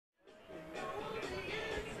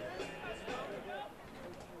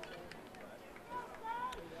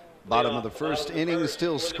Bottom of the first inning,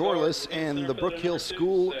 still scoreless, and the Brook Hill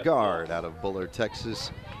School Guard out of Bullard,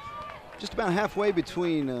 Texas. Just about halfway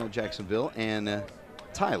between Jacksonville and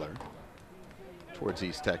Tyler towards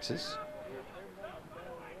East Texas.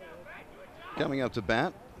 Coming up to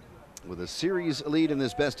bat with a series lead in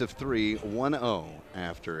this best of three, 1-0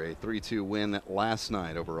 after a 3-2 win last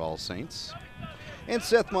night over All Saints. And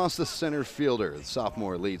Seth Moss, the center fielder. The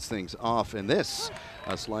sophomore leads things off in this.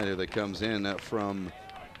 A slider that comes in from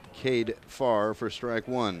Cade Farr for strike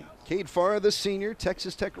one. Cade Farr, the senior,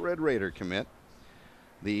 Texas Tech Red Raider commit.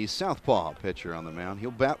 The southpaw pitcher on the mound.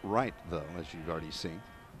 He'll bat right, though, as you've already seen.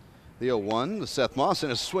 The 0-1, the Seth Moss,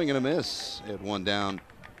 and a swing and a miss. Hit one down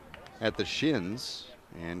at the shins.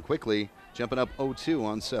 And quickly jumping up 0-2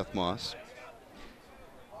 on Seth Moss.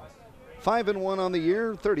 5-1 on the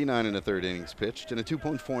year, 39 1/3 innings pitched, and a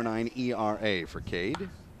 2.49 ERA for Cade.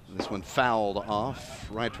 This one fouled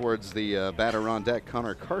off right towards the batter on deck,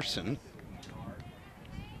 Connor Carson.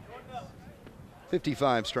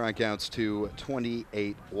 55 strikeouts to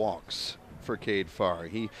 28 walks for Cade Farr.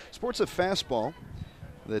 He sports a fastball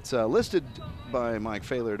that's listed by Mike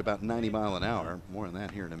Faylor at about 90 miles an hour. More on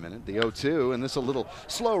that here in a minute. The 0-2, and this a little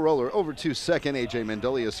slow roller over to second. A.J.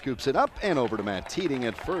 Mendolia scoops it up and over to Matt Teeting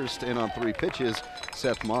at first, and on 3 pitches,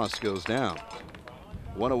 Seth Moss goes down.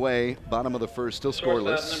 One away, bottom of the first, still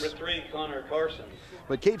scoreless. Number 3, Connor Carson.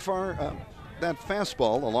 But Cade Farr, that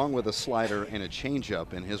fastball, along with a slider and a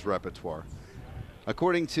changeup in his repertoire.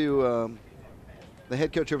 According to the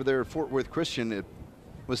head coach over there at Fort Worth Christian, it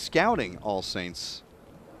was scouting All Saints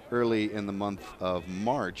early in the month of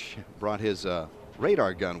March, brought his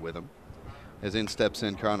radar gun with him. As in steps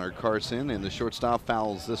in Connor Carson, and the shortstop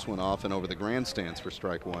fouls this one off and over the grandstands for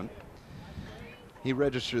strike one. He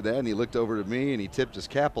registered that, and he looked over to me, and he tipped his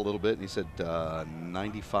cap a little bit, and he said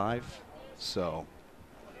 95. So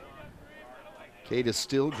Cade is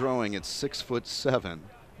still growing at 6'7".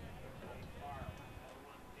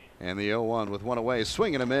 And the 0-1 with one away,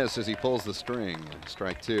 swing and a miss as he pulls the string.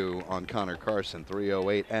 Strike two on Connor Carson.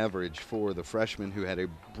 308 average for the freshman, who had a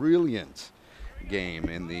brilliant game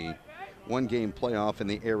in the one-game playoff in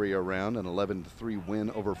the area round, an 11-3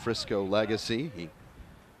 win over Frisco Legacy. He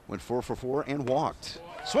went 4 for 4 and walked.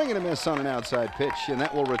 Swing and a miss on an outside pitch, and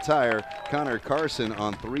that will retire Connor Carson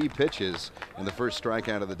on 3 pitches, and the first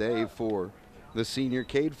strikeout of the day for the senior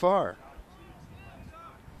Cade Farr.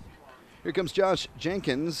 Here comes Josh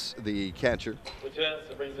Jenkins, the catcher.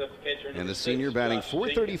 And the senior batting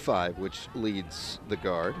 .435, which leads the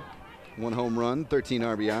Guard. 1 home run, 13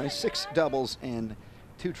 RBI, 6 doubles, and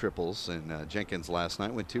 2 triples. And Jenkins last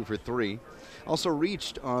night went 2 for 3. Also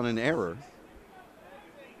reached on an error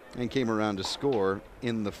and came around to score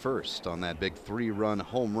in the first on that big 3-run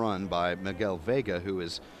home run by Miguel Vega, who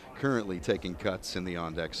is currently taking cuts in the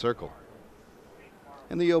on-deck circle.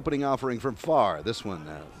 And the opening offering from Farr. This one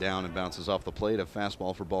down and bounces off the plate. A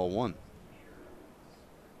fastball for ball 1.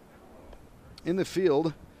 In the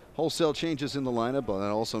field, wholesale changes in the lineup, but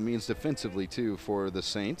that also means defensively, too, for the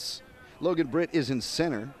Saints. Logan Britt is in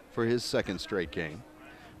center for his 2nd straight game.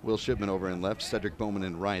 Will Shipman over in left, Cedric Bowman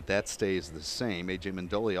in right. That stays the same. A.J.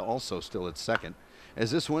 Mendolia also still at 2nd.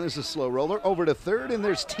 As this one is a slow roller over to 3rd, and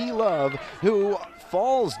there's T. Love, who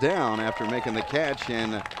falls down after making the catch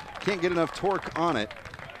and can't get enough torque on it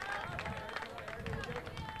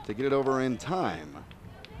to get it over in time.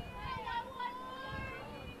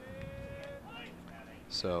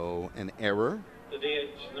 So an error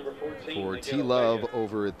for T. Love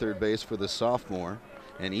over at 3rd base for the sophomore.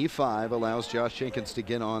 And E5 allows Josh Jenkins to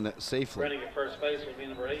get on safely. Running at first base will be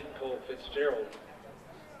number 8, Cole Fitzgerald.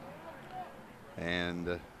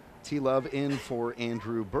 And T. Love in for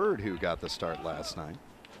Andrew Bird, who got the start last night.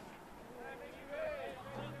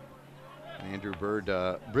 Andrew Bird,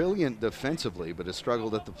 brilliant defensively, but has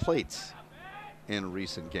struggled at the plate in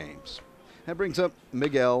recent games. That brings up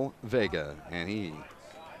Miguel Vega, and he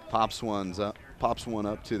pops one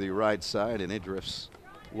up to the right side, and it drifts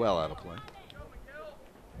well out of play.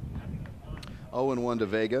 0-1 to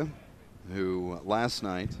Vega, who last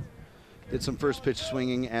night did some first pitch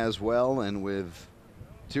swinging as well, and with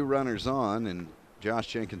 2 runners on, and Josh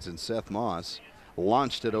Jenkins and Seth Moss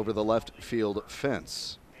launched it over the left field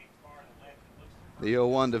fence. The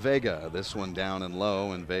 0-1 to Vega. This one down and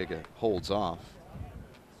low, and Vega holds off.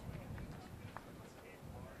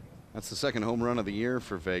 That's the 2nd home run of the year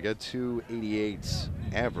for Vega. 288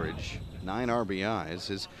 average, 9 RBIs.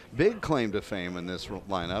 His big claim to fame in this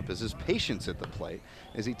lineup is his patience at the plate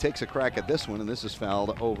as he takes a crack at this one, and this is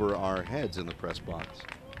fouled over our heads in the press box.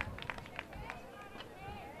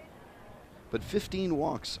 But 15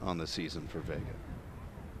 walks on the season for Vega.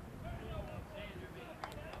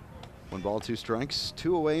 1 ball, 2 strikes,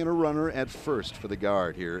 2 away, and a runner at first for the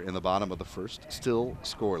guard here in the bottom of the first, still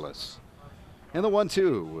scoreless. And the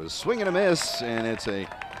 1-2 was swing and a miss, and it's a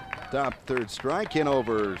top third strike and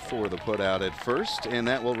over for the put out at first, and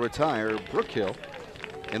that will retire Brook Hill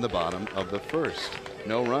in the bottom of the first.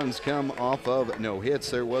 No runs come off of no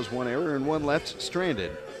hits. There was 1 error and 1 left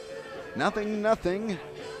stranded. 0-0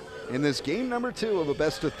 in this game number 2 of a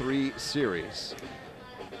best-of-3 series.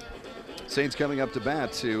 Saints coming up to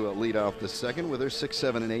bat to lead off the second with their 6,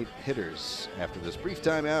 7, and 8 hitters after this brief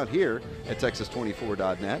timeout here at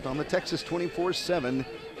Texas24.net on the Texas 24/7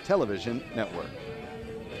 television network.